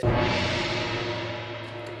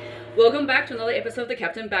Welcome back to another episode of the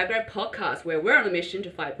Captain Baggrab podcast, where we're on a mission to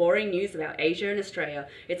fight boring news about Asia and Australia.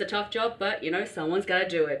 It's a tough job, but someone's got to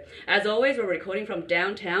do it. As always, we're recording from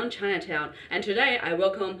downtown Chinatown, and today I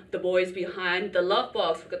welcome the boys behind the Love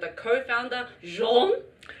Box. We've got the co-founder, Jean.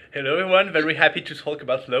 Hello everyone, very happy to talk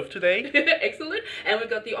about love today. Excellent. And we've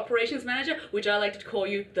got the operations manager, which I like to call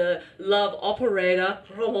you the love operator,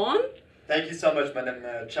 Roman. Thank you so much, Madam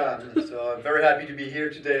Chan. So I'm very happy to be here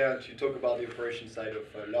today to talk about the operation side of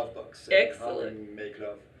Lovebox. Excellent. How we make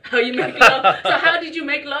love. How you make love. So how did you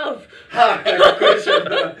make love? Good question.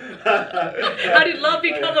 How did love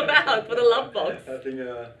become about for the Love Box? I think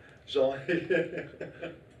Jean.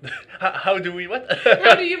 How do we what?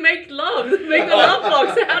 How do you make love? Make the Love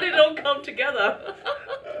Box. How did it all come together?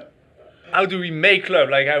 How do we make love?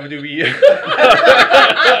 Like how do we?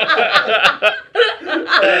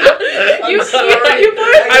 You both.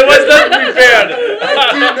 I was not prepared. I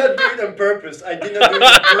did not do it on purpose. I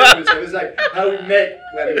was like, how we make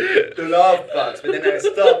the love box, but then I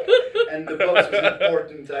stopped, and the box was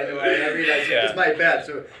important. I know. I realized it was my bad.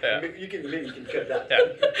 So you can cut that. Yeah.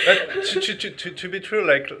 But to be true,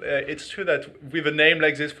 like it's true that with a name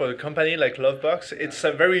like this for a company like Lovebox, it's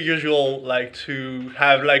very usual like to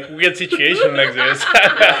have like weird situation like this.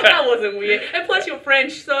 That wasn't weird. And plus you're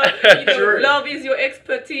French, so Sure. love is your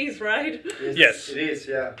expertise, right? Yes. It is,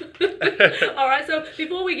 yeah. Alright, so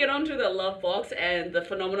before we get on to the Love Box and the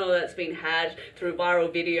phenomenon that's been had through viral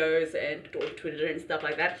videos and Twitter and stuff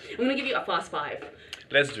like that, I'm going to give you a fast five.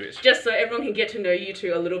 Let's do it. Just so everyone can get to know you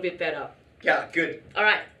two a little bit better. Yeah, good.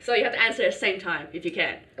 Alright, so you have to answer at the same time if you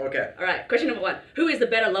can. Okay. Alright, question number one. Who is the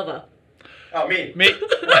better lover? Oh, me. Me.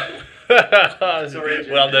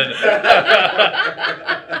 Sorry, well done.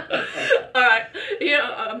 Alright,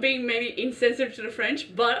 I'm being maybe insensitive to the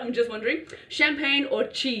French, but I'm just wondering, champagne or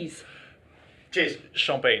cheese? Cheers.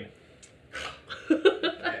 Champagne.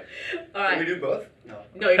 Alright. Can we do both? No.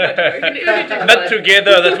 No, you can't do it. You can do Not both.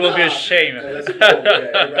 together, that will be a shame. That's cool.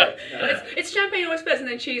 Yeah, you're right. No. It's champagne always first and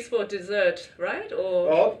then cheese for dessert, right?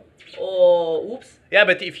 Oh, Or oops. Yeah,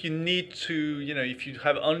 but if you need to, if you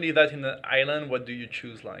have only that in the island, what do you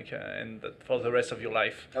choose, like, and that for the rest of your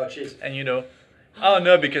life? oh, cheers. And oh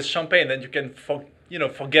no, because champagne, then you can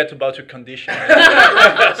forget about your condition.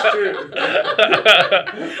 That's true.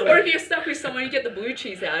 Or if you're stuck with someone, you get the blue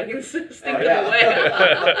cheese out. You can stick them yeah. away.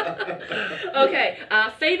 Okay.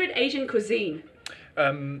 Favorite Asian cuisine.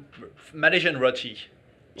 Malaysian roti.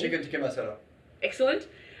 Chicken tikka masala. Excellent.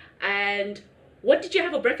 And what did you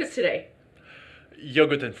have for breakfast today?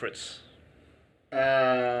 Yogurt and fruits.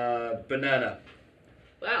 Banana.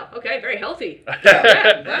 Wow. Okay. Very healthy. Yeah.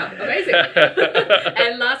 Yeah, wow. Amazing.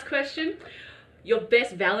 And last question. Your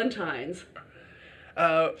best Valentine's.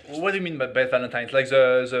 What do you mean by best Valentine's? Like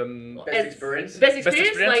the Best experience. Best experience?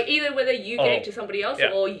 experience? Like either whether you gave to somebody else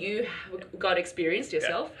Yeah. or you got experienced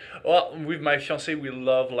yourself. Well, with my fiancée, we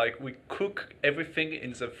love we cook everything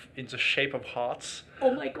in the shape of hearts.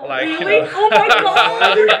 Oh my god! Like, really? Oh my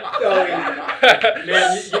god!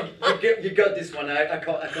 Man, you got this one. I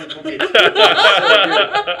can't compete.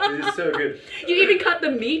 It is so good. You even cut the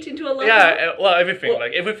meat into a loaf. Yeah, well, everything. Well-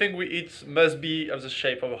 Like everything we eat must be of the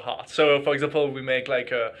shape of a heart. So, for example, we make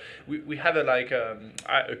we have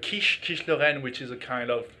a quiche Lorraine, which is a kind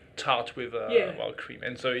of tart with cream,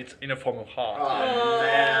 and so it's in a form of heart. Oh,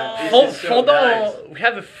 man. This is so Fondant, nice. we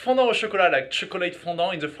have a fondant au chocolat, like chocolate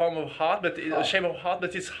fondant in the form of heart, but in the shape of heart,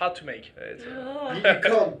 but it's hard to make.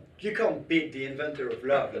 Oh. You can't beat the inventor of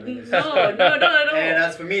love. I mean, it's- No, not at all. And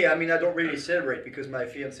as for me, I don't really celebrate because my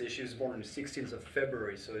fiancée, she was born on the 16th of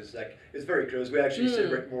February, so it's very close. We actually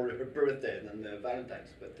celebrate more her birthday than Valentine's,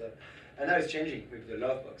 but and now it's changing with the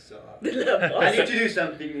love box. So The Love Box. I need to do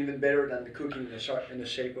something even better than cooking in the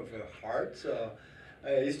shape of a heart. So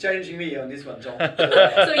it's challenging me on this one, John.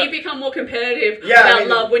 So you become more competitive Yeah, about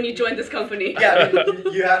love when you join this company. Yeah,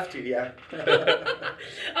 you have to, yeah.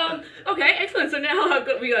 Okay, excellent. So now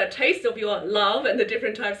we got a taste of your love and the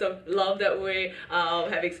different types of love that we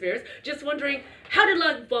have experienced. Just wondering, how did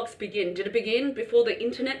Love Box begin? Did it begin before the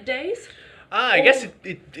internet days? I guess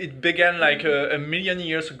it began like a million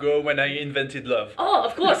years ago when I invented love. Oh,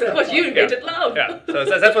 of course, you invented love. Yeah,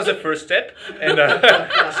 so that was the first step. And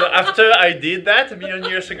so after I did that a million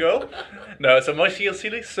years ago, No, so more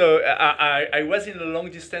silly. So I was in a long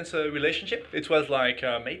distance relationship. It was like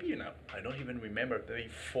maybe I don't even remember, maybe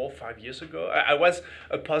 4 or 5 years ago. I was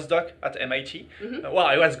a postdoc at MIT. Well,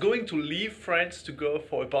 I was going to leave France to go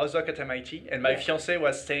for a postdoc at MIT, and my fiancée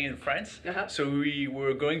was staying in France. So we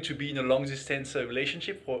were going to be in a long distance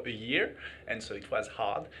relationship for a year, and so it was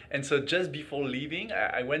hard. And so just before leaving,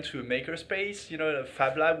 I went to a makerspace, a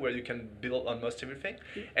Fab Lab where you can build almost everything.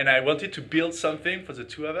 And I wanted to build something for the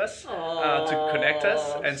two of us to connect us.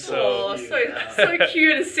 And so so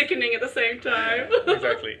cute and sickening at the same time.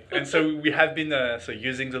 Exactly. And so we have been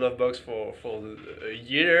using the Lovebox for a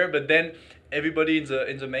year, but then everybody in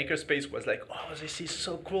the makerspace was like, "Oh, this is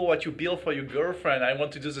so cool what you built for your girlfriend. I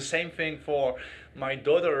want to do the same thing for my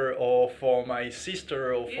daughter or for my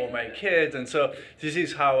sister or for my kids." And so this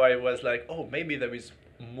is how I was like, "Oh, maybe there is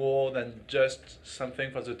more than just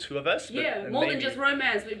something for the two of us." But more than just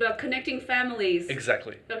romance, but about connecting families.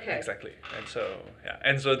 Exactly. Okay. Exactly.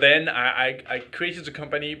 And so then I created the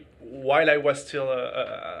company while I was still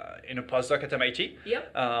in a postdoc at MIT.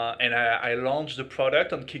 Yep. And I launched the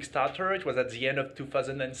product on Kickstarter. It was at the end of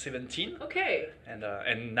 2017. Okay.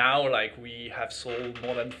 And now we have sold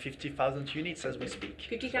more than 50,000 units as we speak.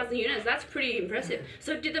 50,000 units. That's pretty impressive.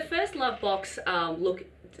 So did the first Lovebox look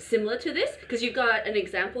similar to this? Because you've got an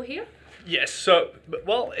example here. Yes, so,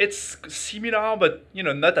 well, it's similar, but,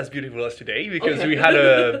 not as beautiful as today, because we had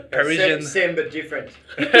a Parisian... Same but different.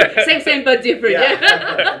 same but different,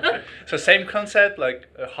 yeah. So same concept, like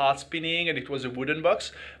a heart spinning, and it was a wooden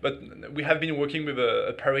box, but we have been working with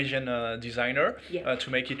a Parisian designer to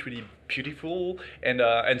make it really beautiful,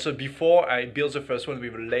 and so before I built the first one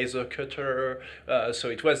with a laser cutter, so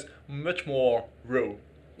it was much more raw.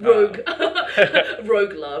 Rogue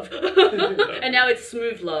love. And now it's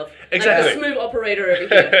smooth love. Exactly. Like a smooth operator over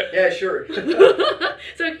here. Yeah, sure.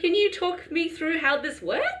 So can you talk me through how this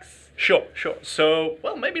works? Sure. So,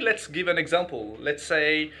 well, maybe let's give an example. Let's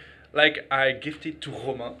say, I gifted to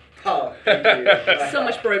Romain. Oh, thank you. So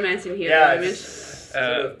much bromance in here yeah, at the moment. It's a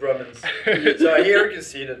lot of bromance. So here you can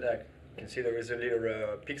see that there is a little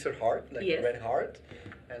pixel heart, a red heart.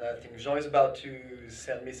 And I think Jean is about to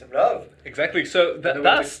send me some love. Exactly. So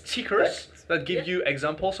that's stickers that give you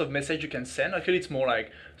examples of message you can send. Actually, it's more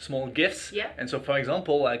like small gifts. Yeah. And so, for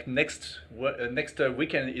example, next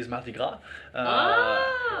weekend is Mardi Gras.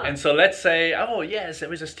 And so let's say, oh yes,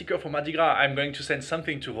 there is a sticker for Mardi Gras. I'm going to send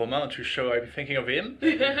something to Romain to show I'm thinking of him.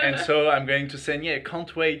 And so I'm going to send,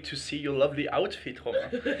 can't wait to see your lovely outfit,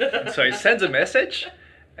 Romain. And so I send a message.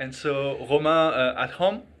 And so Romain at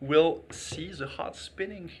home will see the heart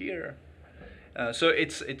spinning here. So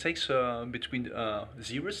it takes between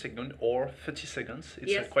 0 seconds or 30 seconds.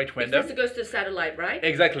 It's quite random. Because it goes to satellite, right?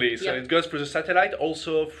 Exactly. So it goes through the satellite,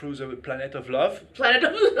 also through the Planet of Love. Planet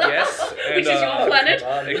of Love. Yes. Which is your planet.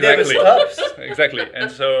 Exactly. Never stops. Exactly. And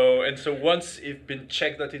so once it's been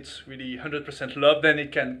checked that it's really 100% love, then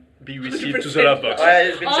it can be received to the love box.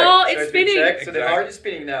 It's been checked. Oh, it's spinning. Checked, so the heart is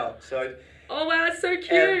spinning now. So. Oh wow, it's so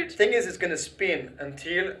cute. And the thing is, it's gonna spin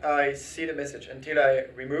until I see the message, until I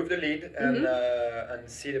remove the lid and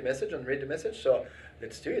see the message and read the message. So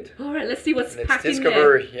let's do it. All right, let's see what's packed in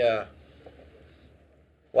there. Let's discover,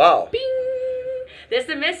 Wow. Bing! There's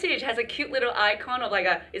the message. Has a cute little icon of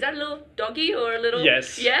is that a little doggy or a little?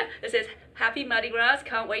 Yes. Yeah. It says, "Happy Mardi Gras.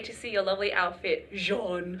 Can't wait to see your lovely outfit,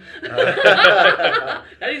 Jean." That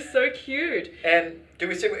is so cute. And do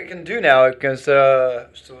we see what we can do now? Because so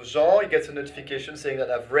Jean gets a notification saying that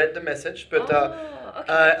I've read the message, but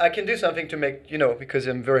I can do something to make because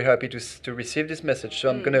I'm very happy to receive this message. So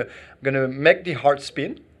I'm gonna make the heart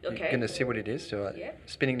spin. Okay. You're gonna see what it is. So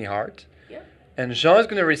spinning the heart. Yeah. And Jean is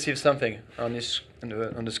gonna receive something on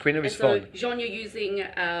the screen of his phone. So Jean, you're using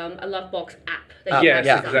a Lovebox app. Yes,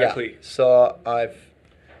 exactly. So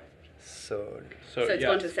So it's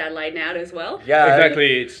gone to satellite now as well. Yeah,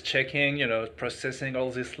 exactly. It's checking, processing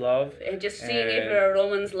all this love, and just seeing if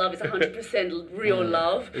Roman's love is 100% real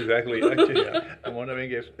love. Exactly. Actually, I'm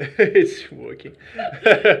wondering if it's working.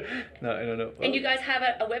 No, I don't know. And you guys have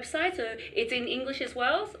a website, so it's in English as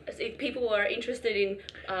well. So if people are interested in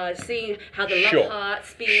seeing how the love heart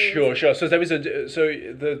spins. Sure. So there is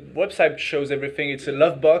the website shows everything. It's a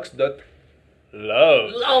lovebox.love.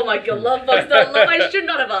 Oh my god, Lovebox.love. I should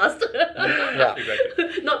not have asked. Yeah,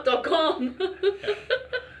 exactly. Not .com.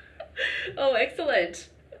 Oh, excellent.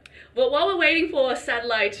 Well, while we're waiting for a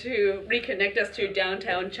satellite to reconnect us to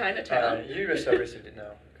downtown Chinatown. You must have received it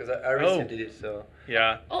now, because I received it. So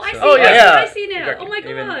yeah. Oh, I see. Oh, yeah. I see now. Exactly. Oh my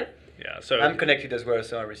god. Yeah, so I'm connected as well,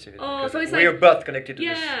 so I receive it. Oh, so it's we're like, both connected to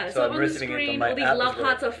yeah, this. so I'm on the receiving it on screen, my all these app love as well.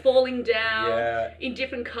 hearts are falling down Yeah. in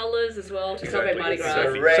different colors as well to celebrate Exactly. Mardi It's Gras.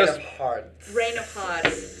 a rain So- of hearts. Rain of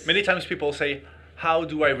hearts. many times people say, how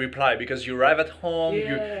do I reply? Because you arrive at home,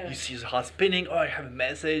 Yeah. you see the heart spinning, oh, I have a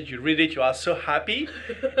message, you read it, you are so happy.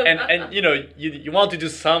 and you know, you want to do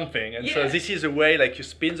something. And so Yeah. this is a way, like you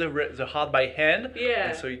spin the heart by hand. Yeah.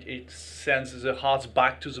 And so it sends the hearts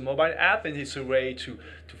back to the mobile app, and it's a way to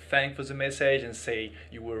thank for the message and say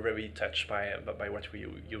you were very touched by what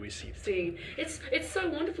you received. See, it's so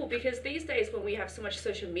wonderful because these days when we have so much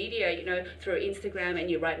social media, you know, through Instagram,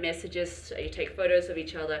 and you write messages, you take photos of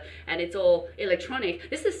each other, and it's all electronic.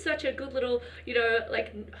 This is such a good little, you know,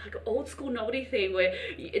 like old school novelty thing where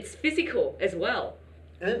it's physical as well.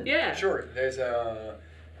 Yeah. Sure. There's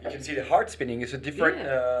you can see the heart spinning. It's a different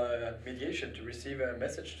Yeah. mediation to receive a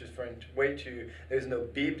message, different way to. There's no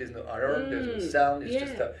beep, there's no alarm, there's no Mm, sound. It's yeah.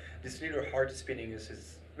 just this little heart spinning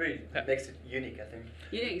is really makes it unique, I think.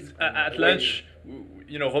 You think? At lunch,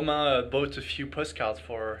 you know, Romain bought a few postcards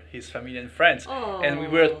for his family and friends, and we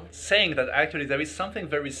were saying that actually there is something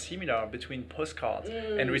very similar between postcards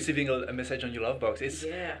and receiving a message on your love box. It's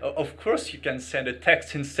of course you can send a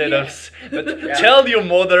text instead of, but tell your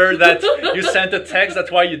mother that you sent a text.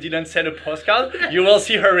 That's why you didn't send a postcard. You will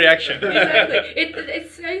see her reaction. Exactly.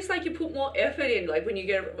 It sounds like you put more effort in, like when you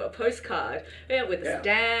get a postcard, with a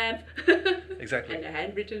stamp, Exactly. and a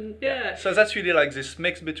handwritten. Yeah. So that's really like this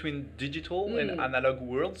mix between digital and analog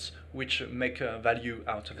worlds, which make value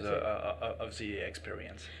out of the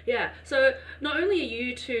experience. Yeah. So not only are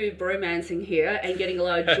you two bromancing here and getting a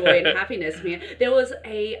lot of joy and happiness here, there was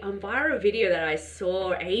a viral video that I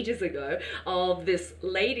saw ages ago of this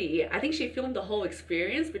lady. I think she filmed the whole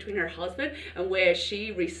experience between her husband and where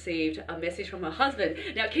she received a message from her husband.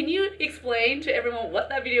 Now, can you explain to everyone what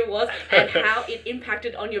that video was and how it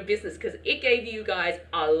impacted on your business? Because it gave you guys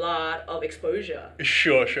a lot of exposure.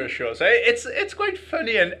 Sure. So it's quite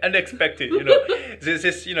funny and unexpected. You know,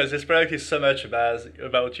 this product is so much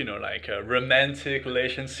about you know, like romantic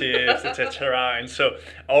relationships, etc. And so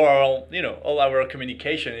all our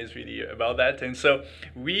communication is really about that. And so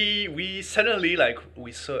we suddenly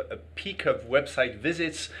we saw a peak of website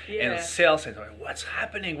visits and sales, and like, what's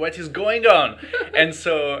happening? What is going on? and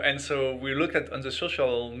so we looked at on the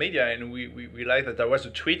social media, and we realized that there was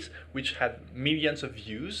a tweet which had millions of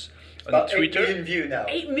views on Twitter. 8 million view now.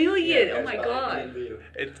 8 million! Yeah, Oh my god!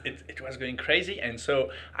 It was going crazy, and so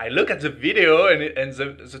I look at the video, and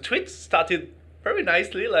the tweet started very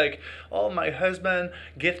nicely, like, oh, my husband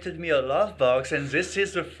gifted me a love box, and this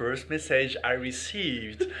is the first message I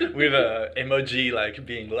received, with a emoji like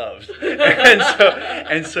being loved.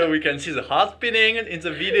 and so we can see the heart spinning in the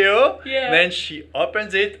video. Yeah. Then she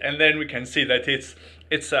opens it, and then we can see that it's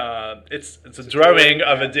a drawing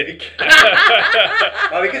of a dick.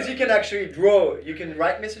 Because you can actually draw. You can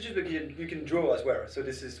write messages, but you can draw as well. So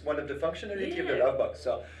this is one of the functionality of the love box.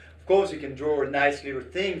 So of course you can draw nice little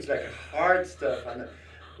things like hard stuff and.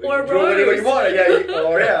 Or draw whatever you want, rose.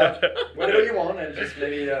 whatever you want, and just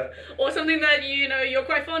maybe. Or something that you're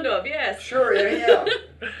quite fond of, yes. Sure, yeah.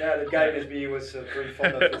 The guy maybe was very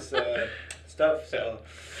fond of this stuff. So.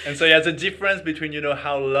 And so the difference between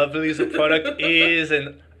how lovely the product is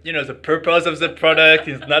and the purpose of the product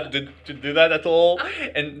is not to do that at all,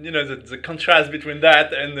 and the contrast between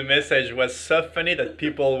that and the message was so funny that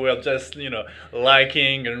people were just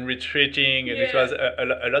liking and retweeting, and it was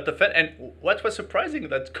a lot of fun. And what was surprising,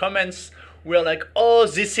 that comments were like, oh,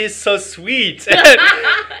 this is so sweet.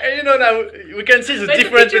 And now we can see the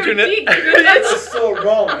difference between it. It was so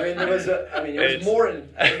wrong. I mean, it was more than,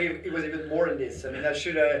 it was even more than this. I mean, I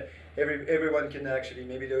should everyone can actually,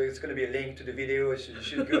 maybe there's going to be a link to the video, so you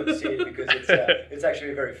should go see it, because it's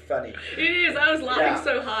actually very funny. It is. I was laughing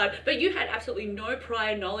so hard, but you had absolutely no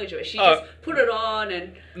prior knowledge of it. She just put it on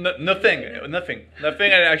and nothing. And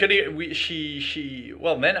actually,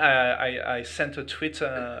 then I sent a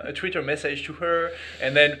Twitter message to her,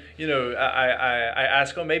 and then I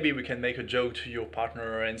asked her, maybe we can make a joke to your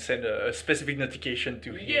partner and send a specific notification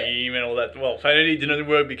to him and all that. Well, finally it didn't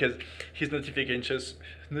work because his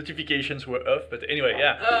notifications were off, but anyway,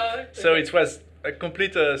 so it was a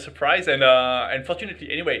complete surprise, and fortunately,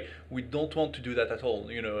 anyway, we don't want to do that at all.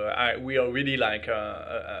 We are really like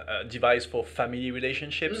a device for family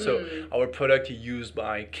relationships. So our product is used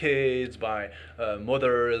by kids, by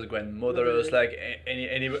mothers, grandmothers, like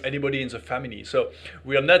anybody in the family. So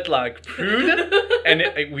we are not like prude.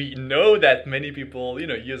 And we know that many people,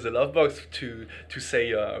 use the love box to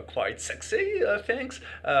say quite sexy things,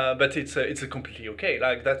 but it's a completely okay.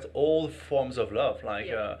 Like that's all forms of love. Like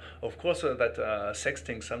of course that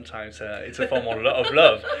sexting sometimes it's a form of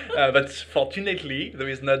love, but fortunately there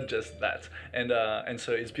is not just that, and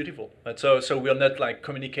so it's beautiful. But so we're not like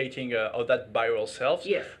communicating all that by ourselves.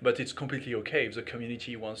 Yes. But it's completely okay if the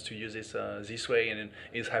community wants to use this way and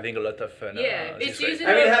is having a lot of fun. It's using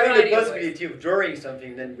I mean, having the variety of possibility of drawing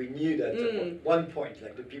something, then we knew that at one point,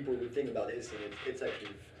 like the people would think about this, and it's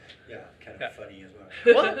actually, kind of funny as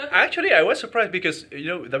well. Well, actually, I was surprised because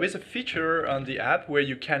there is a feature on the app where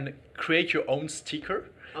you can create your own sticker,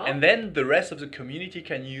 and then the rest of the community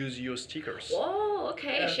can use your stickers. Oh,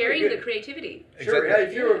 okay, sharing the creativity. Sure, Exactly.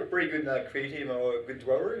 if you're a pretty good creative or a good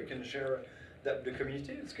drawer, you can share that the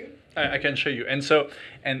community. It's good. I can show you.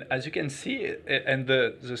 And as you can see, and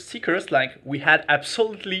the stickers, like we had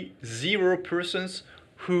absolutely 0 persons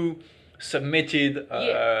who submitted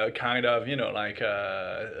kind of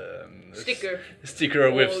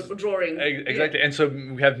sticker with drawing. Exactly. And so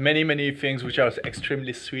we have many things which are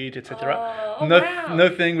extremely sweet, etc. Wow.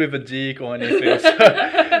 Nothing with a dick or anything.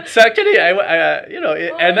 So actually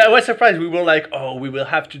and I was surprised. We were like, we will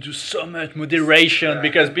have to do so much moderation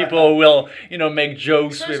because people will make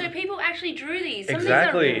jokes So people actually drew these. Some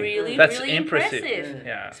Exactly. of these are really, That's really impressive. impressive.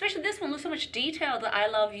 Yeah. Especially this one looks so much detail. The I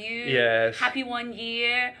love you. Yes. Happy 1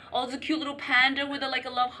 year. Oh, the cute little panda with a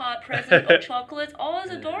love heart present of chocolates. Oh,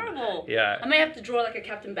 it's adorable. Yeah. I may have to draw like a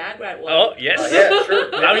Captain Bagrat one. Oh, yes. Yeah,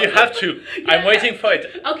 sure. Now you have to. I'm waiting for it.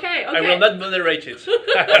 Okay. I will not moderate it.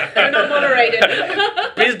 You're not moderated.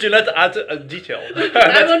 Please do not add a detail.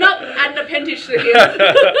 I will not add an appendage to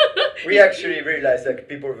here. We actually realized that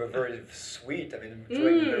people were very sweet. I mean,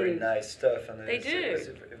 doing very nice stuff, and They do.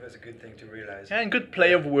 It was a good thing to realize. Yeah, and good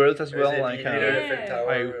play of words as well. Like Eiffel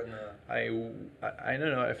Tower I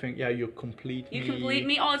don't know. I think you complete me. You complete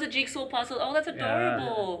me. Oh, it's a jigsaw puzzle. Oh, that's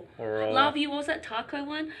adorable. Or, love you. What was that taco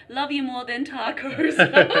one? Love you more than tacos.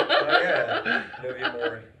 Love you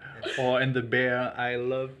more. Or in the bear, I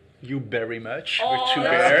love you very much. Oh, with 2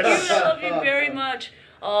 that's bears. cute. I love you very much.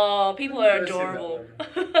 Oh, people are adorable.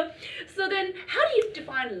 So then, how do you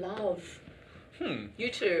define love? You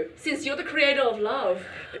two, since you're the creator of love.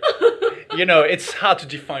 It's hard to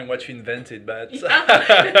define what you invented, but It's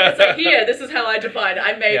like, here, this is how I define it.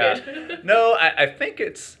 I made it. No, I think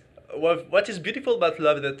it's what is beautiful about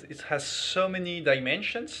love that it has so many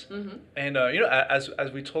dimensions. And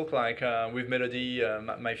as we talk with Melody,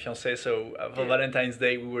 my fiancée, so for Valentine's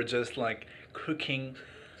Day we were just like cooking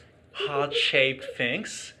heart-shaped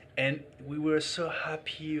things. And we were so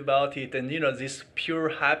happy about it, and this pure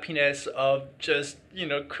happiness of just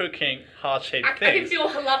cooking heart-shaped things. I can feel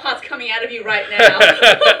love hearts coming out of you right now.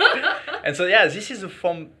 And so this is a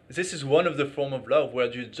form. This is one of the form of love where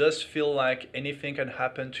you just feel like anything can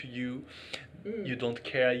happen to you. You don't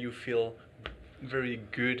care. You feel very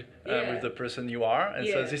good with the person you are, and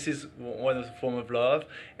so this is one of the form of love.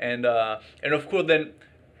 And of course then.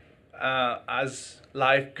 As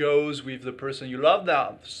life goes with the person you love, there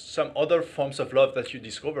are some other forms of love that you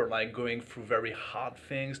discover, like going through very hard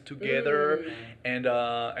things together, and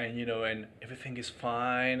everything is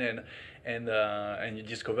fine, and you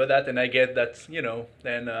discover that, and I get that,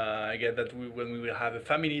 then I get that when we will have a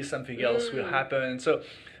family, something else will happen. So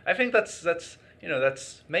I think that's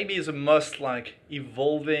maybe the most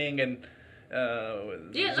evolving and.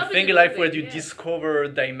 The thing in life where you discover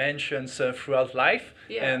dimensions throughout life,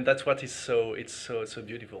 and that's what is so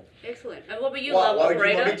beautiful. Excellent. And what about you, love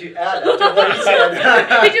operator? operator? What do you want me to add after what he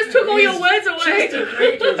said? He just took all your words away. Just the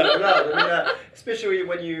creators of love. I mean, especially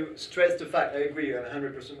when you stress the fact. I agree. I'm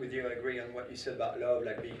 100% with you. I agree on what you said about love,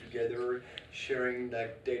 like being together, sharing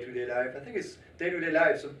day-to-day life. I think it's day-to-day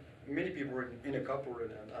life. So many people are in a couple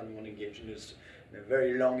and want to engage in this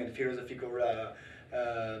very long and philosophical.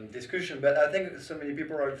 Discussion, but I think so many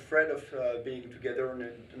people are afraid of being together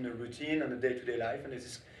in a routine on a day-to-day life, and this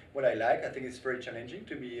is what I like. I think it's very challenging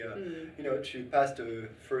to be, to pass the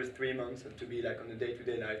first 3 months and to be on the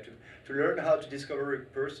day-to-day life, to learn how to discover a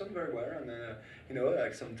person very well,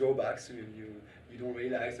 and some drawbacks you don't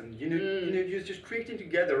realize, and you're just creating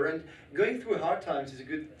together, and going through hard times is a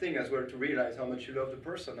good thing as well, to realize how much you love the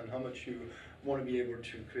person and how much you want to be able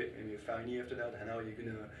to create maybe a family after that, and how you're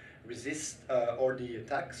gonna resist all the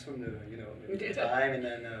attacks from the time, and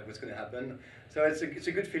then what's going to happen. So it's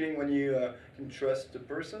a good feeling when you can trust the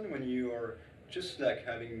person, when you are just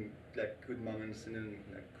having good moments, and then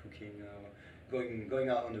cooking, going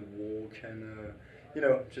out on a walk, and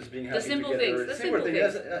just being happy the simple together. things, the simple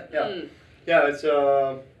things. Yeah. Yeah,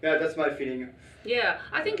 that's my feeling. Yeah,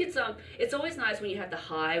 I think it's always nice when you have the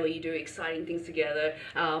high where you do exciting things together,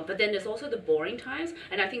 but then there's also the boring times,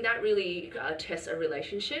 and I think that really tests a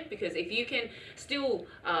relationship, because if you can still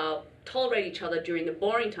tolerate each other during the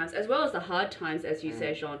boring times as well as the hard times, as you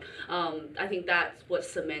say, Jean, I think that's what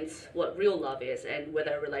cements what real love is and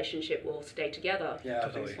whether a relationship will stay together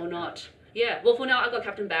or not. Yeah, well, for now, I've got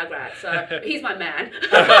Captain Bagrat, so he's my man.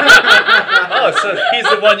 Oh, so he's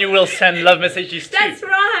the one you will send love messages to. That's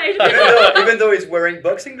right. Even though he's wearing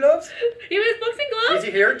boxing gloves? He wears boxing gloves? Is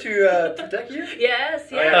he here to protect you? Yes,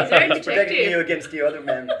 Oh, yeah. he's very He's protecting you protective. against the other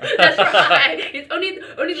man. That's right. It's only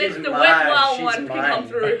lets the mine, wet wild she's one can come mine.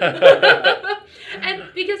 through. And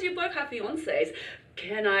because you both have fiancés,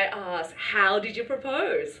 can I ask, how did you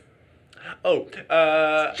propose? Oh,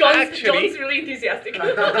 John's actually, really enthusiastic. so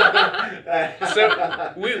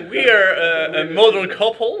we are a modern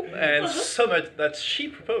couple, and so much that she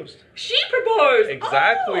proposed. She proposed.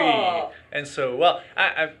 Exactly. Oh. And so, well,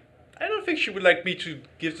 I don't think she would like me to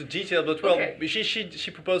give the detail, but well, Okay.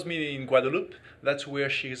 she proposed me in Guadeloupe. That's where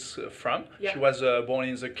she's from. Yeah. She was born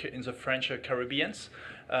in the French Caribbeans.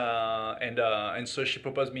 And so she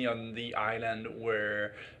proposed me on the island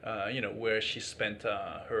where where she spent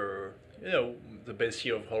her the best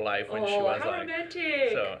year of her life when she was how like.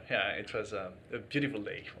 romantic. So yeah, it was a beautiful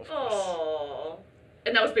day, of course. Oh.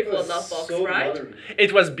 And that was before Lovebox, so right? modern.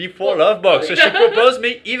 It was before Lovebox, so she proposed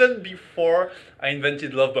me even before I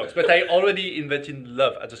invented Lovebox. But I already invented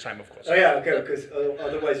love at the time, of course. Oh yeah, okay, because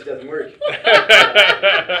otherwise it doesn't work.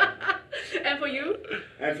 And for you?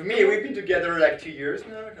 And for me, we've been together like 2 years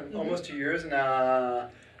now, almost 2 years, and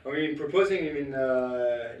proposing,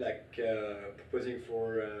 proposing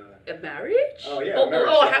for. A marriage? Oh yeah, Oh, marriage.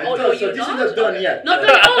 no, So you're this is not? not done yet. Not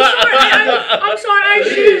done. Oh, sorry. I'm sorry. I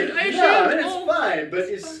assumed. No, I mean, it's Oh. fine, but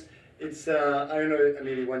it's I don't know.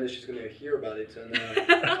 Maybe one day she's gonna hear about it, and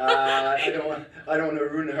I don't want to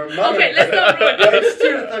ruin her moment. Okay, let's not ruin But it. it's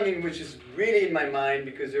still something which is really in my mind,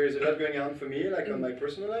 because there is a lot going on for me, like on my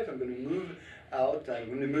personal life. I'm gonna move out. I'm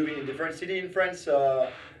gonna move in a different city in France.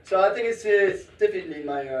 So I think it's definitely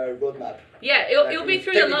my roadmap. Yeah, it'll be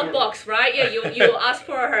through the love box, right? Yeah, you'll ask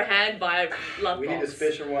for her hand by love We box. need a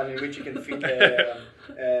special one in which you can fit a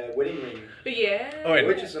wedding ring, Yeah. Oh, and-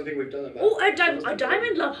 which is something we've done about. Oh, a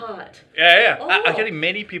diamond love heart. Yeah. Oh. Actually,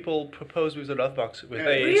 many people propose with the Lovebox. Yeah.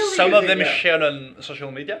 Really? Some of them Yeah. shared on social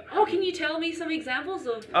media. Oh, can you tell me some examples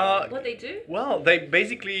of what they do? Well, they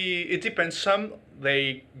basically, it depends. Some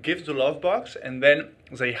they give the love box and then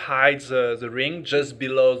they hide the ring just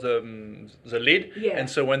below the lid. Yeah. And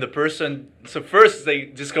so when the person, so first they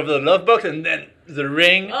discover the love box and then the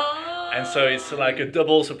ring. Oh. And so it's like a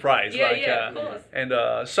double surprise. Yeah, like, yeah, of course. And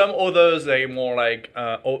some others they more like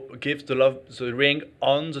give the ring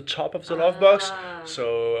on the top of the love box. Ah.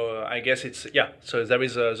 So I guess it's So there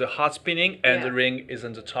is the heart spinning and Yeah. the ring is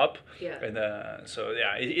on the top. Yeah. And so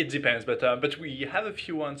yeah, it depends. But we have a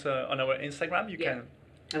few ones on our Instagram. You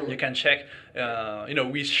can check.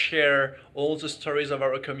 We share all the stories of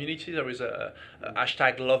our community. There is a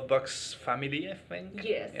hashtag Lovebox Family, I think.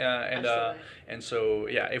 Yes. And and so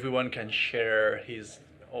everyone can share his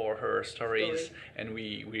or her stories, and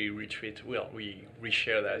we retweet. Well, we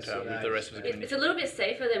reshare that with the rest of the community. It's a little bit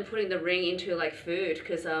safer than putting the ring into like food,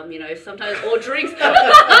 because sometimes or drinks.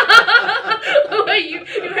 Where you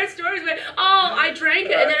heard stories where I drank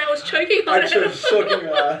it and then I was choking on Actually, it. shocking.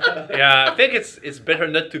 Yeah, I think it's better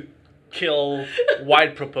not to kill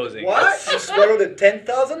while proposing. What? You swallowed a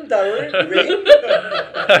 $10,000 ring?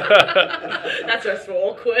 That's just so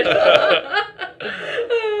awkward.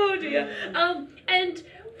 Oh dear. And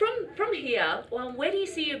from here, where do you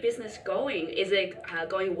see your business going? Is it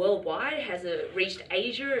going worldwide? Has it reached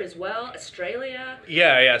Asia as well? Australia?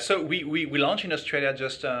 Yeah. So we launched in Australia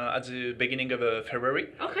just at the beginning of February.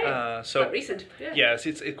 Okay. So quite recent. Yeah. Yes,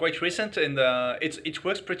 it's quite recent, and it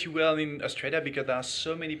works pretty well in Australia because there are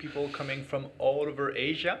so many people coming from all over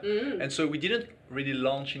Asia, and so we didn't really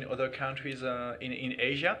launch in other countries in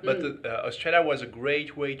Asia, but Australia was a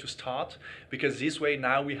great way to start, because this way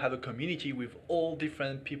now we have a community with all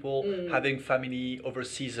different people having family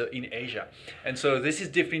overseas in Asia, and so this is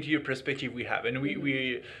definitely a perspective we have, and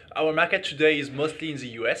we our market today is mostly in the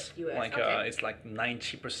US. It's like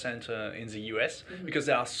 90% in the US, because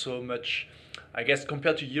there are so much, I guess,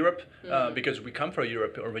 compared to Europe, because we come from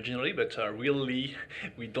Europe originally, but really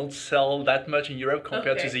we don't sell that much in Europe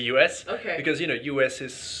compared to the US. Okay. Because US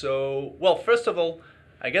is so, well, first of all,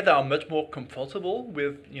 I guess they are much more comfortable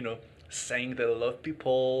with saying they love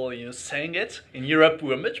people, saying it. In Europe,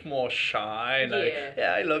 we're much more shy. Like,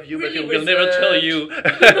 I love you, really but we'll never tell you.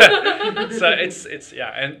 So it's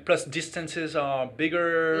and plus distances are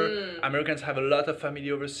bigger. Americans have a lot of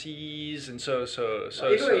family overseas, and so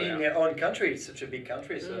in their own country, it's such a big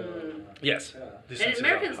country. So yes, and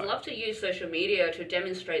Americans love to use social media to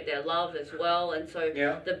demonstrate their love as well, and so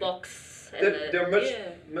the box. They're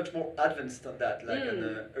much more advanced on that, like on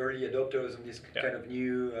the early adopters and this kind of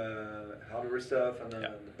new hardware stuff,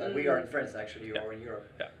 and we are in France actually, or in Europe.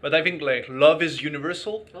 Yeah, but I think like love is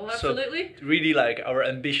universal. Oh, absolutely. So really, like our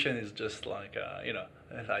ambition is just like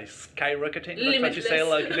like skyrocketing. That's what you say,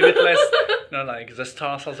 like limitless. Like the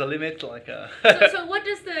stars are the limit. Like. So what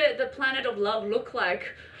does the planet of love look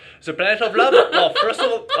like? The planet of love. Well, first of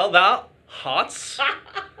all, there are hearts.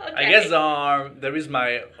 Okay. I guess there is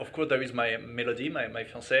my melody, my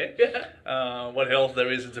fiancée. Yeah. What else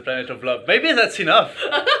there is in the planet of love? Maybe that's enough.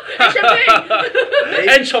 And champagne.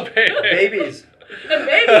 And champagne. Babies. And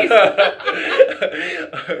babies. I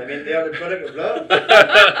mean, they are the product of love.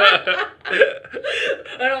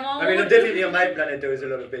 I mean, definitely on my planet there is a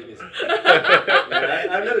lot of babies.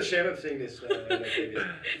 I'm not ashamed of saying this. Like babies.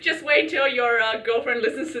 Just wait till your girlfriend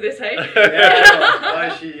listens to this, hey?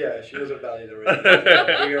 She knows about it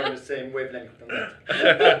already. We are on the same wavelength on that.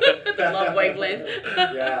 The love wavelength.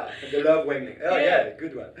 Yeah, the love wavelength. Oh yeah,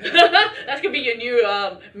 good one. That could be your new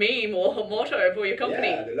meme or motto for your company.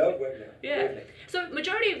 Yeah, the love wavelength. Yeah. So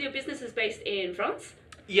majority of your business is based in France?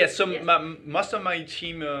 Yes, so most of my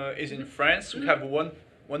team is in France. We have one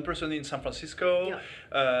person in San Francisco,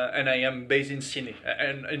 and I am based in Sydney.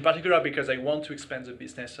 And in particular because I want to expand the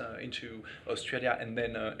business into Australia and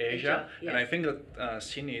then Asia. And I think that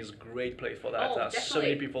Sydney is a great place for that. There are so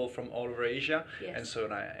many people from all over Asia. Yes. And so,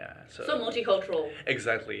 so multicultural.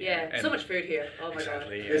 Exactly. Yeah, and so much food here. Oh my God.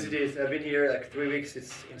 Yes, it is. I've been here like 3 weeks.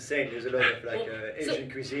 It's insane. There's a lot of Asian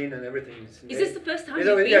cuisine and everything. Is this the first time you've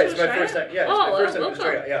been to Australia? It's my first time. Yeah, it's my first time in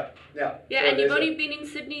Australia. Yeah. Yeah, and you've only been in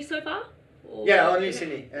Sydney so far? Yeah, only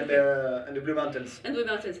Sydney and the Blue Mountains. And Blue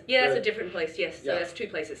Mountains. Yeah, that's a different place. Yes, so that's two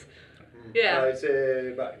places. Yeah. It's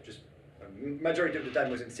just majority of the time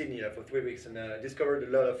was in Sydney for 3 weeks, and discovered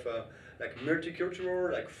a lot of like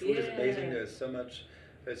multicultural. Like food is amazing. There's so much.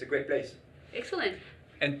 It's a great place. Excellent.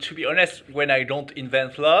 And to be honest, when I don't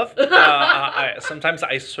invent love, sometimes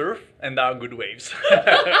I surf, and there are good waves.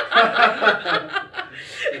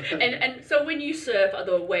 And so when you surf, are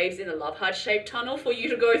the waves in a love heart-shaped tunnel for you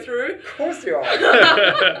to go through? Of course they are.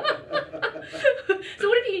 So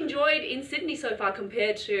what have you enjoyed in Sydney so far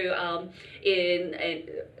compared to are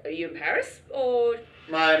you in Paris or?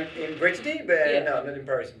 I'm in Brittany, but no, not in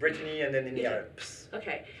Paris. Brittany and then in the Alps.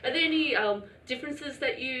 Okay. Are there any differences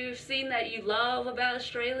that you've seen that you love about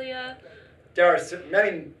Australia? There are.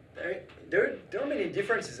 There are many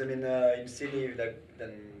differences. I mean, in Sydney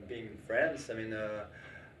than being in France. I mean,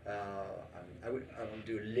 I won't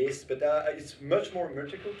do a list, but it's much more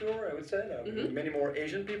multicultural. I would say many more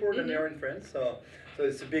Asian people than there are in France. So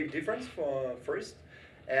it's a big difference for first,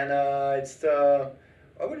 and it's.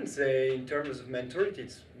 I wouldn't say in terms of mentality,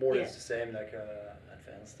 it's more or less the same, like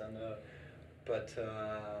advanced, and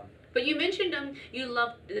But you mentioned you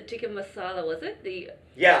loved the tikka masala, was it?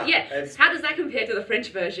 Yeah. How does that compare to the French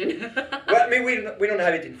version? Well, I mean, we don't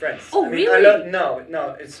have it in France. Oh, really?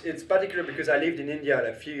 No. It's particular because I lived in India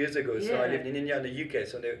like, a few years ago. So I lived in India and the UK.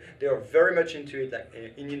 So they are very much into it, like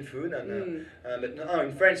Indian food. And but no,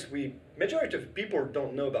 in France, majority of people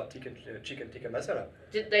don't know about chicken tikka masala.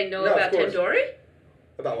 Did they know about tandoori?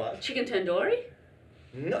 About what? Chicken tandoori?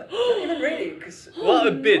 Not even really, because well,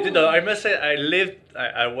 a bit. I must say,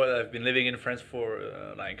 I've been living in France for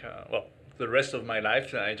the rest of my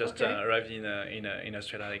life. I just arrived in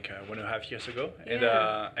Australia like 1.5 years ago,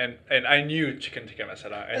 and I knew chicken tikka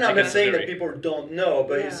masala. And I'm not saying that people don't know,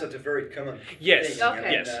 but it's such a very common thing. Yes.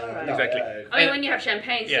 Okay. Yes. Exactly. I mean, when you have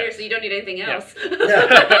champagne, seriously, you don't need anything else.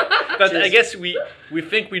 But I guess we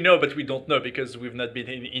think we know, but we don't know because we've not been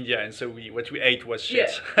in India, and so what we ate was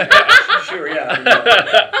shit. Sure, yeah.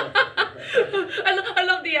 I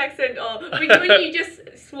love the accent. When you just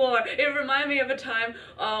swore, it reminded me of a time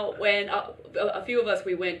when a few of us,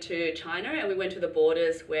 we went to China and we went to the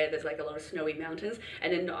borders where there's like a lot of snowy mountains,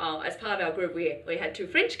 and then as part of our group we had two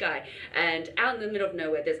French guys, and out in the middle of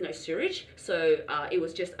nowhere there's no sewage, so it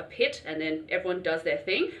was just a pit, and then everyone does their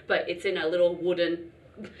thing, but it's in a little wooden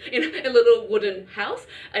house,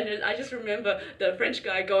 and I just remember the French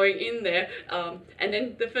guy going in there, and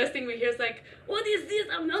then the first thing we hear is like, "What is this?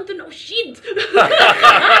 A mountain of shit!" But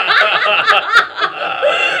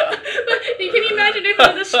can you imagine if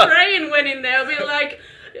an Australian went in there, I'd be like,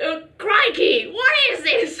 "Crikey, what is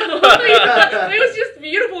this?" It was just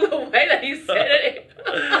beautiful the way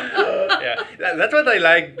that's what I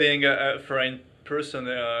like being a foreign person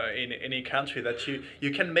in any country, that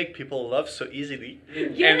you can make people love so easily.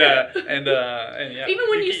 Yeah. And yeah. Even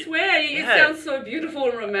when you swear, it sounds so beautiful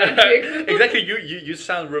and romantic. Exactly. You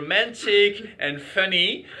sound romantic and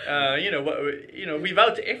funny.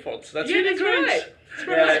 Without efforts. That's really great.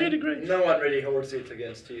 Right. That's really great. No one really holds it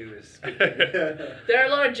against you. There are a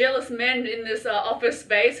lot of jealous men in this office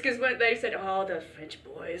space because when they said, "Oh, the French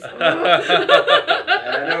boys." Oh.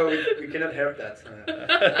 No, we cannot help that.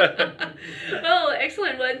 Well,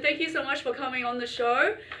 excellent. Well, and thank you so much for coming on the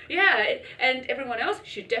show. Yeah, and everyone else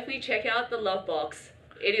should definitely check out the Love Box.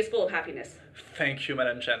 It is full of happiness. Thank you,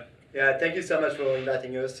 Madame Chen. Yeah, thank you so much for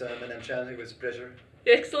inviting us, Madame Chen. It was a pleasure.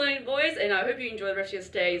 Excellent, boys, and I hope you enjoy the rest of your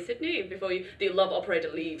stay in Sydney before the love operator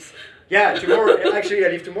leaves. Yeah, tomorrow. Actually, I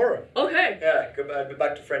leave tomorrow. Okay. Yeah, go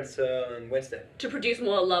back to France on Wednesday. To produce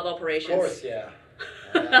more love operations. Of course, yeah.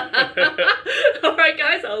 All right,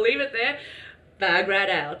 guys, I'll leave it there. Bagrat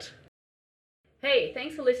out. Hey,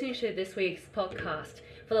 thanks for listening to this week's podcast.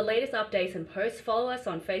 For the latest updates and posts, follow us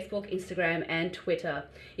on Facebook, Instagram, and Twitter.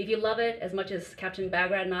 If you love it as much as Captain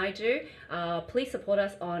Bagrat and I do, please support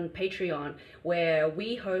us on Patreon, where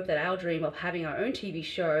we hope that our dream of having our own TV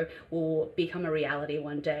show will become a reality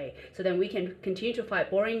one day. So then we can continue to fight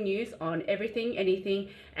boring news on everything, anything,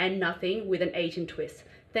 and nothing with an Asian twist.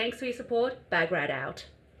 Thanks for your support. Bagrat out.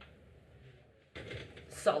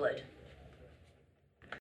 Solid.